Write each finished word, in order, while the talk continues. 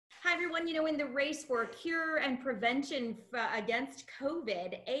everyone. In the race for cure and prevention against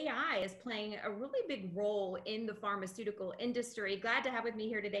COVID, AI is playing a really big role in the pharmaceutical industry. Glad to have with me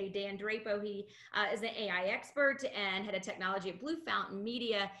here today Dan Drapo. He is an AI expert and head of technology at Blue Fountain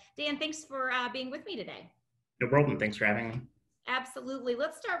Media. Dan, thanks for being with me today. No problem. Thanks for having me. Absolutely.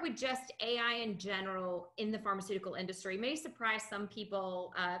 Let's start with just AI in general in the pharmaceutical industry. May surprise some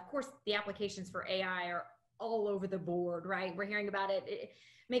people. Of course, the applications for AI are all over the board, right? We're hearing about it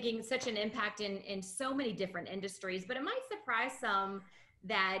making such an impact in so many different industries, but it might surprise some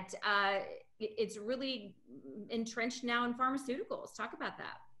that it's really entrenched now in pharmaceuticals. Talk about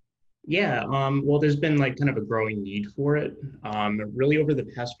that. Yeah, well, there's been kind of a growing need for it. Really over the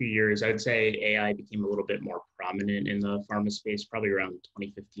past few years, I'd say AI became a little bit more prominent in the pharma space, probably around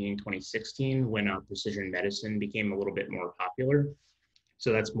 2015, 2016, when precision medicine became a little bit more popular.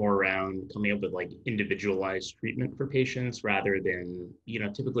 So that's more around coming up with individualized treatment for patients rather than,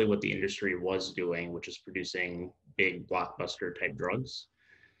 typically what the industry was doing, which is producing big blockbuster type drugs.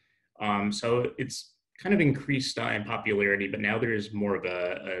 So it's kind of increased in popularity, but now there's more of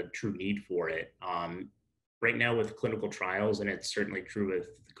a true need for it. Right now with clinical trials, and it's certainly true with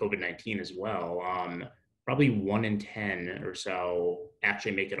COVID-19 as well, probably 1 in 10 or so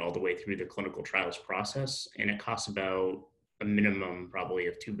actually make it all the way through the clinical trials process, and it costs about a minimum probably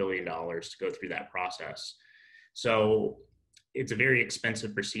of $2 billion to go through that process. So it's a very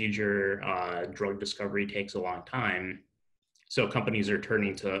expensive procedure. Drug discovery takes a long time. So companies are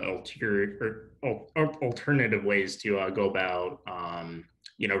turning to alternative ways to go about,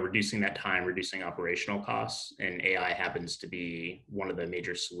 reducing that time, reducing operational costs. And AI happens to be one of the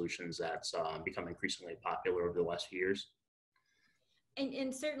major solutions that's become increasingly popular over the last few years.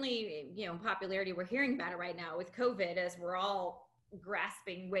 And certainly, popularity, we're hearing about it right now with COVID as we're all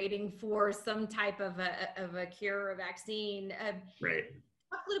grasping, waiting for some type of a cure or vaccine. Right.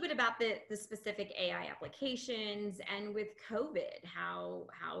 Talk a little bit about the specific AI applications and with COVID, how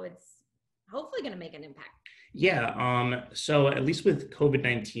it's hopefully going to make an impact. Yeah. So at least with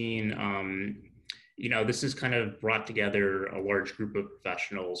COVID-19, this has kind of brought together a large group of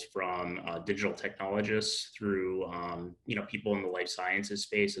professionals from digital technologists through, people in the life sciences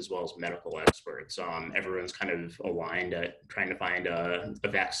space, as well as medical experts. Everyone's kind of aligned at trying to find a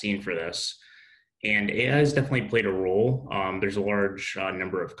vaccine for this. And AI has definitely played a role. There's a large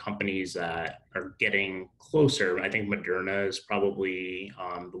number of companies that are getting closer. I think Moderna is probably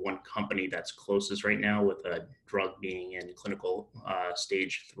the one company that's closest right now with a drug being in clinical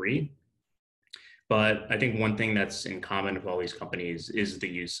stage 3. But I think one thing that's in common with all these companies is the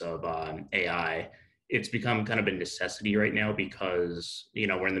use of AI. It's become kind of a necessity right now because,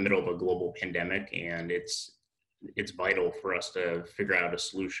 we're in the middle of a global pandemic, and it's vital for us to figure out a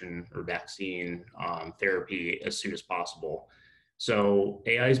solution or vaccine therapy as soon as possible. So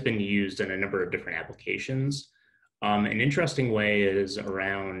AI has been used in a number of different applications. An interesting way is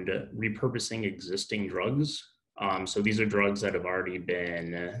around repurposing existing drugs. So these are drugs that have already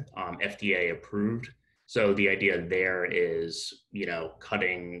been FDA approved. So the idea there is,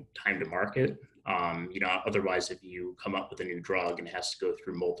 cutting time to market. Otherwise, if you come up with a new drug and it has to go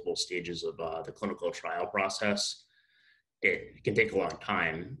through multiple stages of the clinical trial process, it can take a long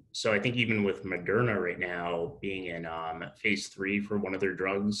time. So I think even with Moderna right now being in phase 3 for one of their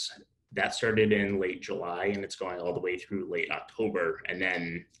drugs, that started in late July and it's going all the way through late October. And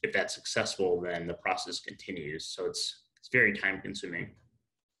then if that's successful, then the process continues. So it's very time consuming.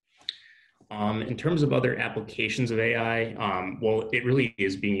 In terms of other applications of AI, well, it really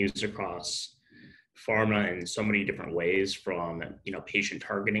is being used across pharma in so many different ways, from patient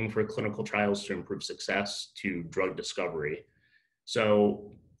targeting for clinical trials to improve success to drug discovery.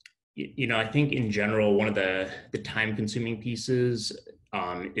 So, I think in general, one of the time-consuming pieces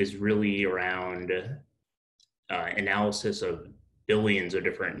is really around analysis of billions of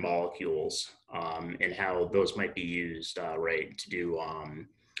different molecules and how those might be used, to do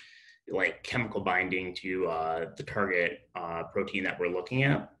chemical binding to the target protein that we're looking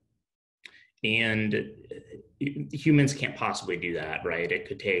at. And humans can't possibly do that, right? It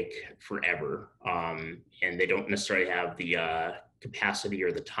could take forever. And they don't necessarily have the capacity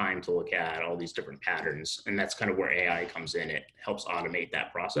or the time to look at all these different patterns. And that's kind of where AI comes in. It helps automate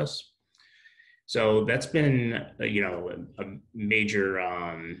that process. So that's been, a major,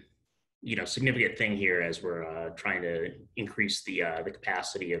 significant thing here as we're trying to increase the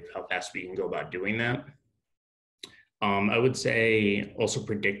capacity of how fast we can go about doing that. I would say also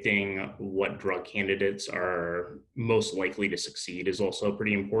predicting what drug candidates are most likely to succeed is also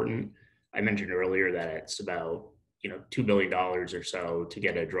pretty important. I mentioned earlier that it's about $2 billion or so to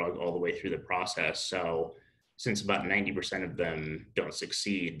get a drug all the way through the process. So since about 90% of them don't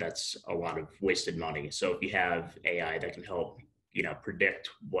succeed, that's a lot of wasted money. So if you have AI that can help, predict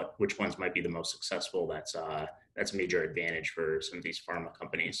which ones might be the most successful, that's a major advantage for some of these pharma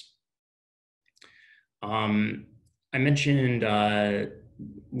companies. I mentioned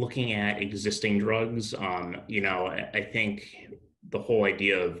looking at existing drugs. I think the whole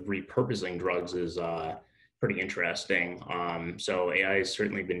idea of repurposing drugs is pretty interesting. So AI has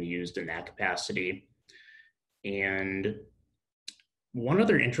certainly been used in that capacity. And one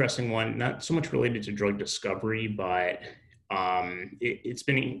other interesting one, not so much related to drug discovery, but it's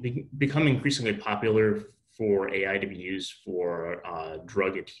become increasingly popular for AI to be used for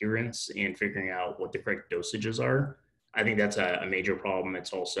drug adherence and figuring out what the correct dosages are. I think that's a major problem.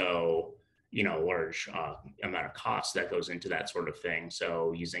 It's also, a large amount of cost that goes into that sort of thing.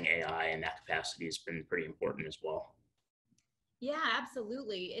 So using AI in that capacity has been pretty important as well. Yeah,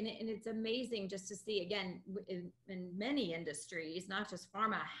 absolutely. And it's amazing just to see, again, in many industries, not just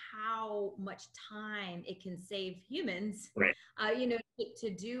pharma, how much time it can save humans, Right. To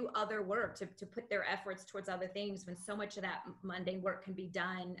do other work, to put their efforts towards other things when so much of that mundane work can be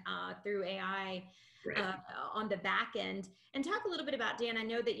done through AI. Right. On the back end. And talk a little bit about, Dan, I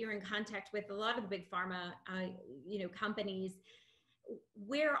know that you're in contact with a lot of the big pharma, companies.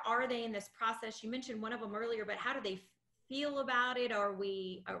 Where are they in this process? You mentioned one of them earlier, but how do they feel about it? Are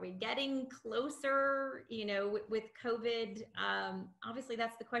we getting closer, with COVID? Obviously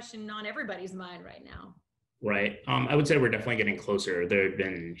that's the question on everybody's mind right now. Right. I would say we're definitely getting closer. There have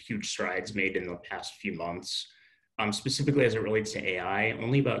been huge strides made in the past few months. Specifically as it relates to AI,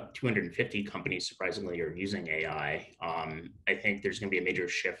 only about 250 companies, surprisingly, are using AI. I think there's going to be a major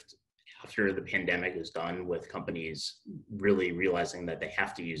shift after the pandemic is done, with companies really realizing that they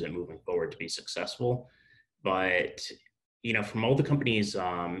have to use it moving forward to be successful. But from all the companies,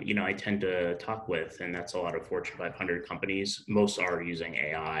 I tend to talk with, and that's a lot of Fortune 500 companies, most are using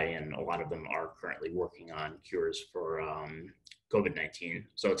AI, and a lot of them are currently working on cures for COVID-19.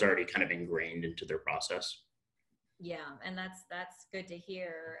 So it's already kind of ingrained into their process. Yeah, and that's good to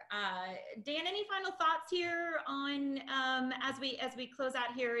hear. Dan, any final thoughts here on as we close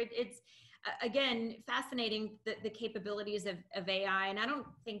out here? It's again fascinating the capabilities of AI, and I don't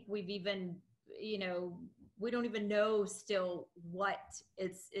think we've even we don't even know still what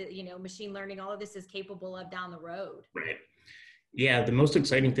it's machine learning, all of this is capable of down the road. Right. Yeah, the most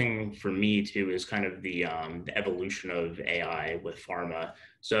exciting thing for me too is kind of the evolution of AI with pharma.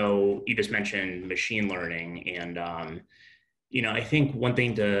 So you just mentioned machine learning, and I think one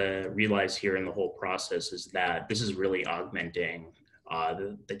thing to realize here in the whole process is that this is really augmenting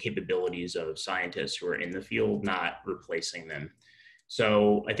the capabilities of scientists who are in the field, not replacing them.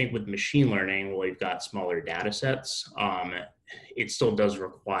 So I think with machine learning, well, you've got smaller data sets. It still does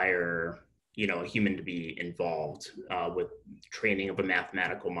require a human to be involved with training of a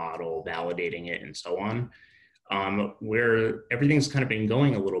mathematical model, validating it, and so on. Where everything's kind of been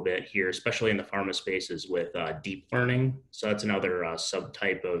going a little bit here, especially in the pharma spaces, with deep learning. So that's another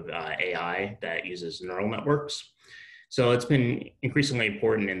subtype of AI that uses neural networks. So it's been increasingly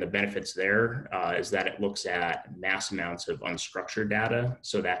important, and the benefits there is that it looks at mass amounts of unstructured data.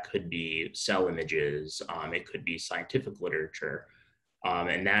 So that could be cell images, it could be scientific literature,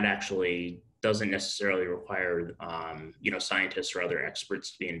 and that actually doesn't necessarily require scientists or other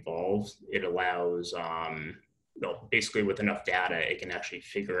experts to be involved. It allows basically with enough data, it can actually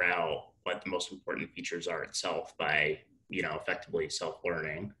figure out what the most important features are itself by effectively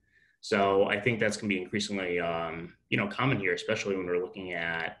self-learning. So I think that's going to be increasingly common here, especially when we're looking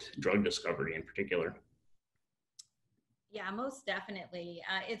at drug discovery in particular. Yeah, most definitely.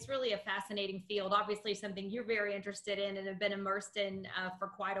 It's really a fascinating field, obviously something you're very interested in and have been immersed in for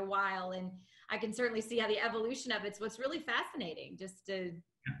quite a while. And I can certainly see how the evolution of it's what's really fascinating, just to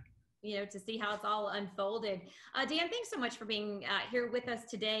to see how it's all unfolded. Dan, thanks so much for being here with us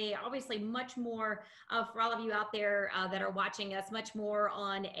today. Obviously, much more for all of you out there that are watching us, much more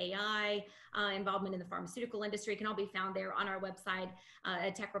on AI, involvement in the pharmaceutical industry can all be found there on our website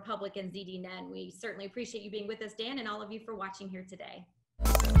at Tech Republic and ZDNet. We certainly appreciate you being with us, Dan, and all of you for watching here today.